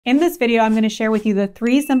In this video, I'm going to share with you the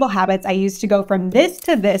 3 simple habits I use to go from this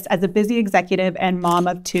to this as a busy executive and mom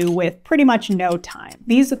of 2 with pretty much no time.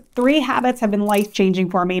 These 3 habits have been life-changing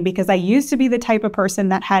for me because I used to be the type of person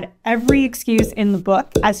that had every excuse in the book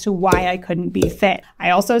as to why I couldn't be fit. I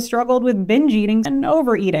also struggled with binge eating and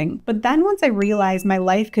overeating. But then once I realized my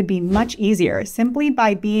life could be much easier simply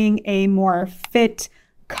by being a more fit,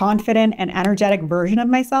 confident, and energetic version of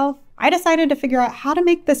myself, I decided to figure out how to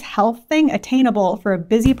make this health thing attainable for a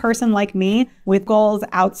busy person like me with goals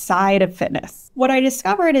outside of fitness. What I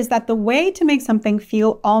discovered is that the way to make something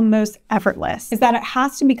feel almost effortless is that it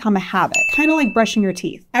has to become a habit, kind of like brushing your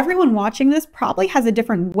teeth. Everyone watching this probably has a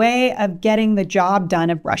different way of getting the job done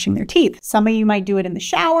of brushing their teeth. Some of you might do it in the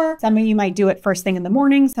shower, some of you might do it first thing in the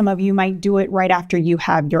morning, some of you might do it right after you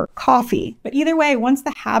have your coffee. But either way, once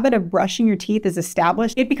the habit of brushing your teeth is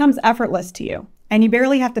established, it becomes effortless to you, and you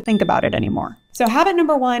barely have to think about it anymore. So habit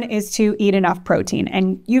number 1 is to eat enough protein,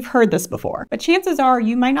 and you've heard this before, but chances are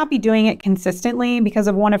you might not be doing it consistently because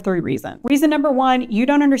of one of 3 reasons. Reason number 1, you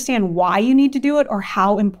don't understand why you need to do it or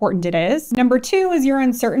how important it is. Number 2 is you're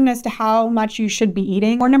uncertain as to how much you should be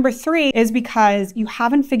eating. Or number 3 is because you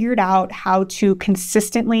haven't figured out how to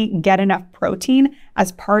consistently get enough protein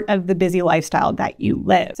as part of the busy lifestyle that you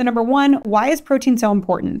live. So number 1, why is protein so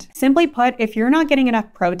important? Simply put, if you're not getting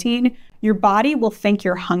enough protein, your body will think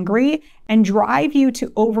you're hungry and drive you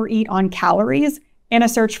to overeat on calories in a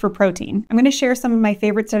search for protein. I'm going to share some of my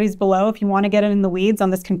favorite studies below if you want to get in the weeds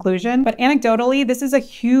on this conclusion. But anecdotally, this is a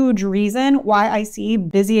huge reason why I see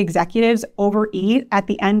busy executives overeat at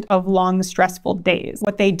the end of long, stressful days.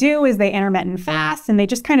 What they do is they intermittent fast and they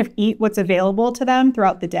just kind of eat what's available to them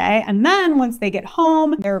throughout the day. And then once they get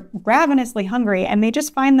home, they're ravenously hungry and they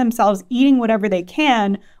just find themselves eating whatever they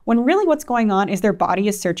can, when really what's going on is their body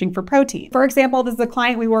is searching for protein. For example, this is a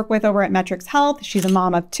client we work with over at Metrics Health. She's a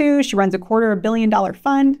mom of 2. She runs a $250 million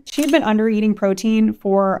fund. She had been under eating protein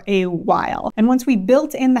for a while. And once we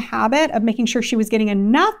built in the habit of making sure she was getting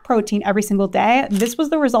enough protein every single day, this was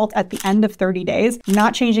the result at the end of 30 days,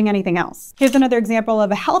 not changing anything else. Here's another example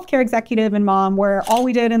of a healthcare executive and mom where all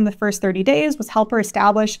we did in the first 30 days was help her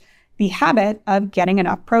establish the habit of getting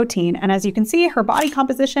enough protein. And as you can see, her body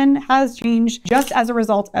composition has changed just as a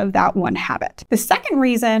result of that one habit. The second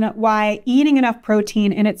reason why eating enough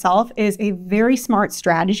protein in itself is a very smart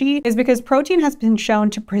strategy is because protein has been shown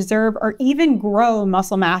to preserve or even grow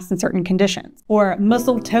muscle mass in certain conditions, or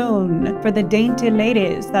muscle tone for the dainty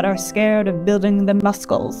ladies that are scared of building the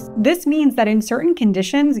muscles. This means that in certain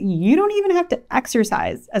conditions, you don't even have to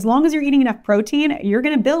exercise. As long as you're eating enough protein, you're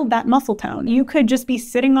going to build that muscle tone. You could just be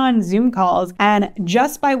sitting on Zoom calls, and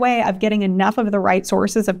just by way of getting enough of the right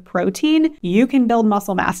sources of protein, you can build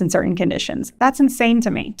muscle mass in certain conditions. That's insane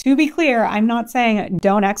to me. To be clear, I'm not saying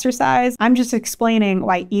don't exercise. I'm just explaining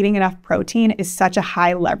why eating enough protein is such a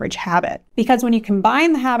high leverage habit. Because when you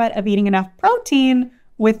combine the habit of eating enough protein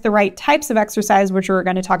with the right types of exercise, which we're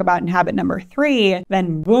going to talk about in habit number 3,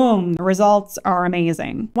 then boom, the results are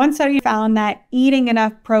amazing. One study found that eating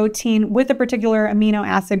enough protein with a particular amino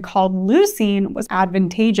acid called leucine was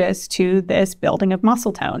advantageous to this building of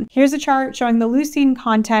muscle tone. Here's a chart showing the leucine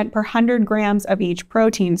content per 100 grams of each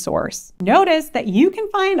protein source. Notice that you can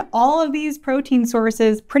find all of these protein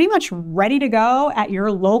sources pretty much ready to go at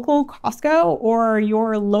your local Costco or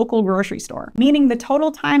your local grocery store, meaning the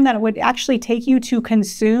total time that it would actually take you to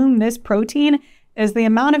consume this protein is the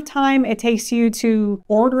amount of time it takes you to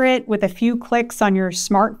order it with a few clicks on your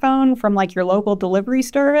smartphone from like your local delivery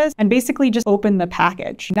service and basically just open the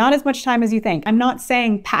package. Not as much time as you think. I'm not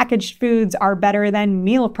saying packaged foods are better than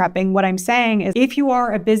meal prepping. What I'm saying is if you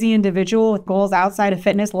are a busy individual with goals outside of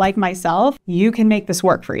fitness like myself, you can make this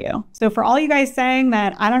work for you. So for all you guys saying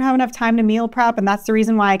that I don't have enough time to meal prep and that's the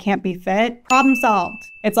reason why I can't be fit, problem solved.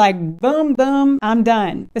 It's like, boom, boom, I'm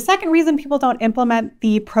done. The second reason people don't implement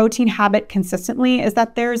the protein habit consistently is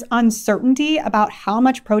that there's uncertainty about how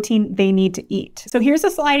much protein they need to eat. So here's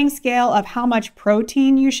a sliding scale of how much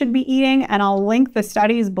protein you should be eating, and I'll link the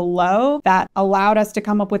studies below that allowed us to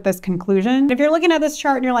come up with this conclusion. If you're looking at this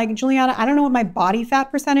chart and you're like, Juliana, I don't know what my body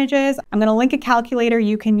fat percentage is, I'm gonna link a calculator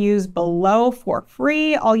you can use below for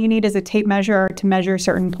free. All you need is a tape measure to measure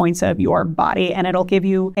certain points of your body, and it'll give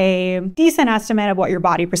you a decent estimate of what your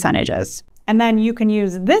body percentages. And then you can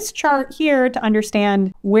use this chart here to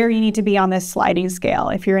understand where you need to be on this sliding scale.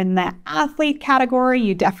 If you're in the athlete category,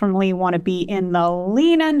 you definitely want to be in the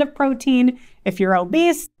lean end of protein. If you're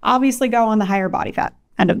obese, obviously go on the higher body fat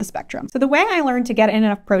end of the spectrum. So the way I learned to get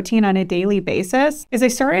enough protein on a daily basis is I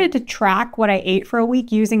started to track what I ate for a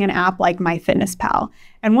week using an app like MyFitnessPal.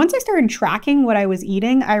 And once I started tracking what I was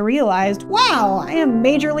eating, I realized, wow, I am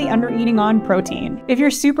majorly under-eating on protein. If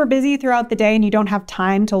you're super busy throughout the day and you don't have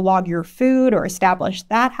time to log your food or establish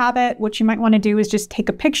that habit, what you might want to do is just take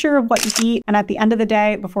a picture of what you eat, and at the end of the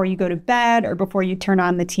day, before you go to bed or before you turn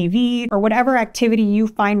on the TV or whatever activity you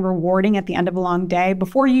find rewarding at the end of a long day,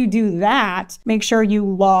 before you do that, make sure you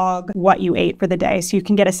log what you ate for the day so you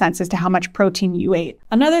can get a sense as to how much protein you ate.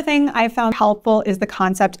 Another thing I found helpful is the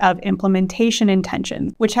concept of implementation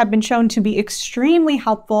intentions, which have been shown to be extremely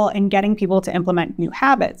helpful in getting people to implement new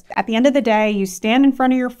habits. At the end of the day, you stand in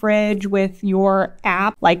front of your fridge with your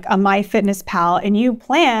app, like a MyFitnessPal, and you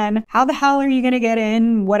plan how the hell are you going to get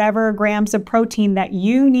in whatever grams of protein that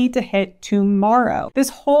you need to hit tomorrow. This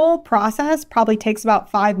whole process probably takes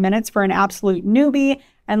about 5 minutes for an absolute newbie,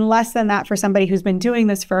 and less than that for somebody who's been doing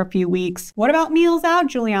this for a few weeks. What about meals out,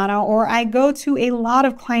 Juliana? Or I go to a lot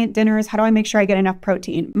of client dinners. How do I make sure I get enough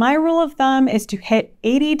protein? My rule of thumb is to hit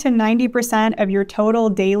 80 to 90% of your total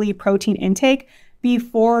daily protein intake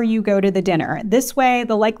before you go to the dinner. This way,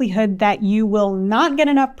 the likelihood that you will not get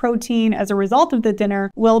enough protein as a result of the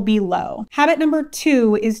dinner will be low. Habit number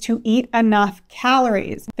 2 is to eat enough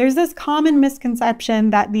calories. There's this common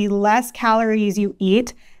misconception that the less calories you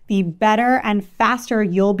eat, the better and faster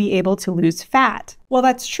you'll be able to lose fat. Well,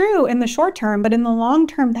 that's true in the short term, but in the long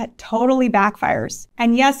term, that totally backfires.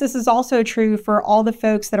 And yes, this is also true for all the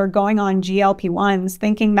folks that are going on GLP-1s,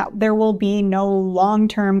 thinking that there will be no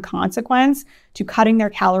long-term consequence to cutting their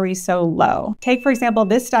calories so low. Take, for example,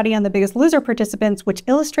 this study on the Biggest Loser participants, which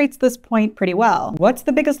illustrates this point pretty well. What's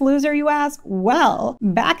the Biggest Loser, you ask? Well,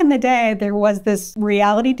 back in the day, there was this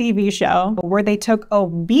reality TV show where they took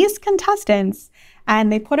obese contestants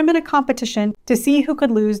and they put them in a competition to see who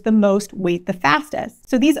could lose the most weight the fastest.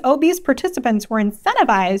 So these obese participants were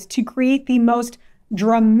incentivized to create the most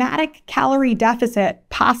dramatic calorie deficit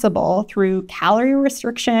possible through calorie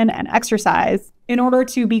restriction and exercise in order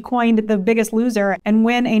to be coined the biggest loser and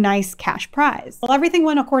win a nice cash prize. Well, everything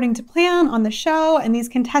went according to plan on the show, and these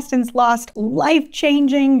contestants lost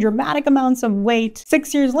life-changing, dramatic amounts of weight.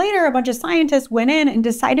 6 years later, a bunch of scientists went in and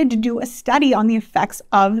decided to do a study on the effects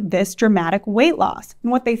of this dramatic weight loss.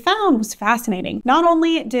 And what they found was fascinating. Not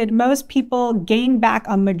only did most people gain back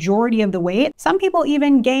a majority of the weight, some people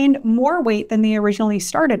even gained more weight than they originally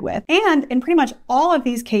started with. And in pretty much all of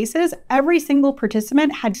these cases, every single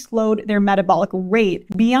participant had slowed their metabolic rate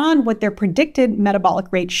beyond what their predicted metabolic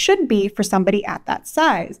rate should be for somebody at that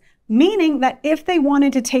size. Meaning that if they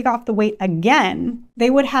wanted to take off the weight again, they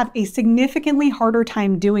would have a significantly harder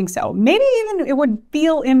time doing so. Maybe even it would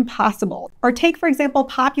feel impossible. Or take, for example,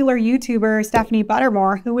 popular YouTuber Stephanie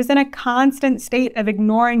Buttermore, who was in a constant state of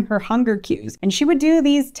ignoring her hunger cues. And she would do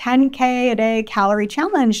these 10K a day calorie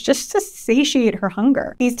challenge just to satiate her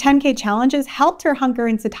hunger. These 10K challenges helped her hunger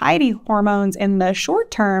and satiety hormones in the short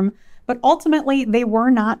term, but ultimately they were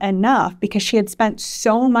not enough because she had spent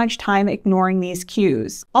so much time ignoring these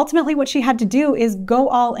cues. Ultimately, what she had to do is go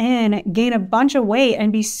all in, gain a bunch of weight,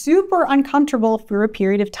 and be super uncomfortable for a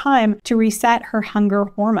period of time to reset her hunger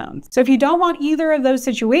hormones. So if you don't want either of those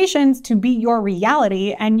situations to be your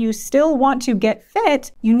reality and you still want to get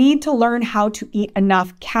fit, you need to learn how to eat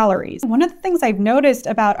enough calories. One of the things I've noticed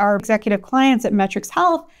about our executive clients at Metrics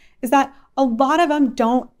Health is that a lot of them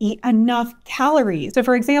don't eat enough calories. So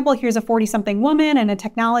for example, here's a 40-something woman and a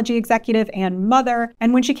technology executive and mother.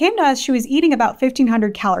 And when she came to us, she was eating about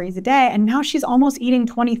 1,500 calories a day. And now she's almost eating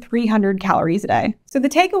 2,300 calories a day. So the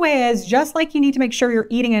takeaway is, just like you need to make sure you're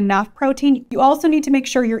eating enough protein, you also need to make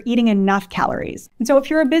sure you're eating enough calories. And so if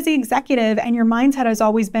you're a busy executive and your mindset has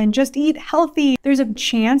always been just eat healthy, there's a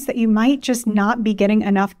chance that you might just not be getting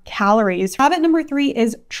enough calories. Habit number 3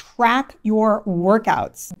 is track your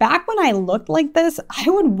workouts. Back when I looked like this, I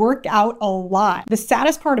would work out a lot. The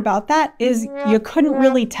saddest part about that is you couldn't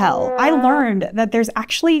really tell. I learned that there's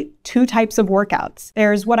actually 2 types of workouts.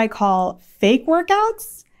 There's what I call fake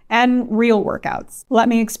workouts and real workouts. Let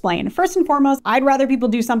me explain. First and foremost, I'd rather people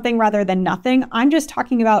do something rather than nothing. I'm just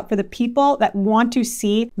talking about for the people that want to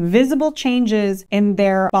see visible changes in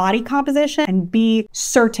their body composition and be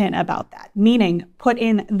certain about that. Meaning, put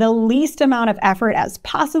in the least amount of effort as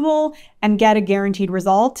possible and get a guaranteed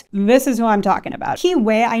result. This is who I'm talking about. Key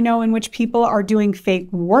way I know in which people are doing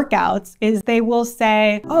fake workouts is they will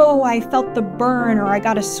say, oh, I felt the burn or I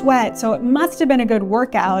got a sweat, so it must have been a good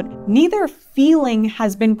workout. Neither feeling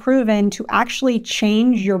has been proven to actually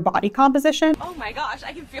change your body composition. Oh my gosh,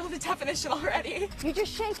 I can feel the definition already. You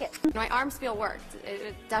just shake it. My arms feel worked.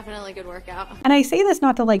 It's definitely a good workout. And I say this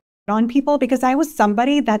not to on people because I was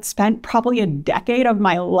somebody that spent probably a decade of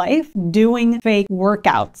my life doing fake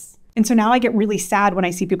workouts. And so now I get really sad when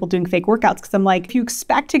I see people doing fake workouts because I'm like, if you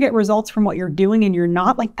expect to get results from what you're doing and you're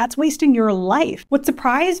not, like that's wasting your life. What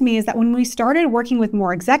surprised me is that when we started working with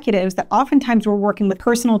more executives, that oftentimes we're working with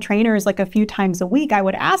personal trainers like a few times a week, I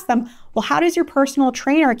would ask them, well, how does your personal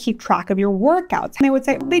trainer keep track of your workouts? And they would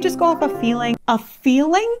say, they just go off a feeling. A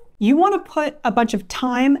feeling? You want to put a bunch of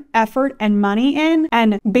time, effort, and money in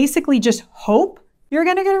and basically just hope you're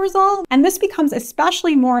going to get a result. And this becomes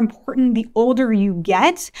especially more important the older you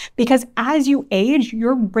get, because as you age,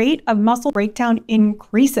 your rate of muscle breakdown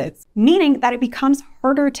increases, meaning that it becomes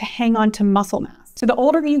harder to hang on to muscle mass. So the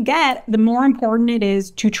older you get, the more important it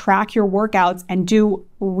is to track your workouts and do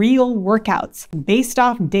real workouts based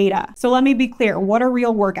off data. So let me be clear, what are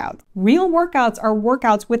real workouts? Real workouts are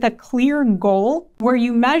workouts with a clear goal where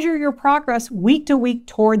you measure your progress week to week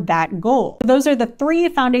toward that goal. Those are the 3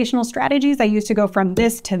 foundational strategies I use to go from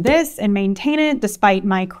this to this and maintain it despite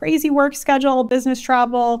my crazy work schedule, business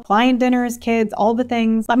travel, client dinners, kids, all the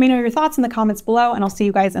things. Let me know your thoughts in the comments below and I'll see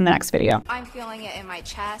you guys in the next video. I'm feeling it in my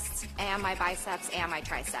chest and my biceps and my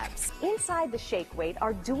triceps. Inside the shake weight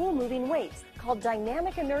are dual moving weights called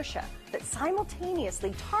dynamic inertia that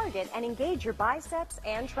simultaneously target and engage your biceps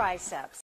and triceps.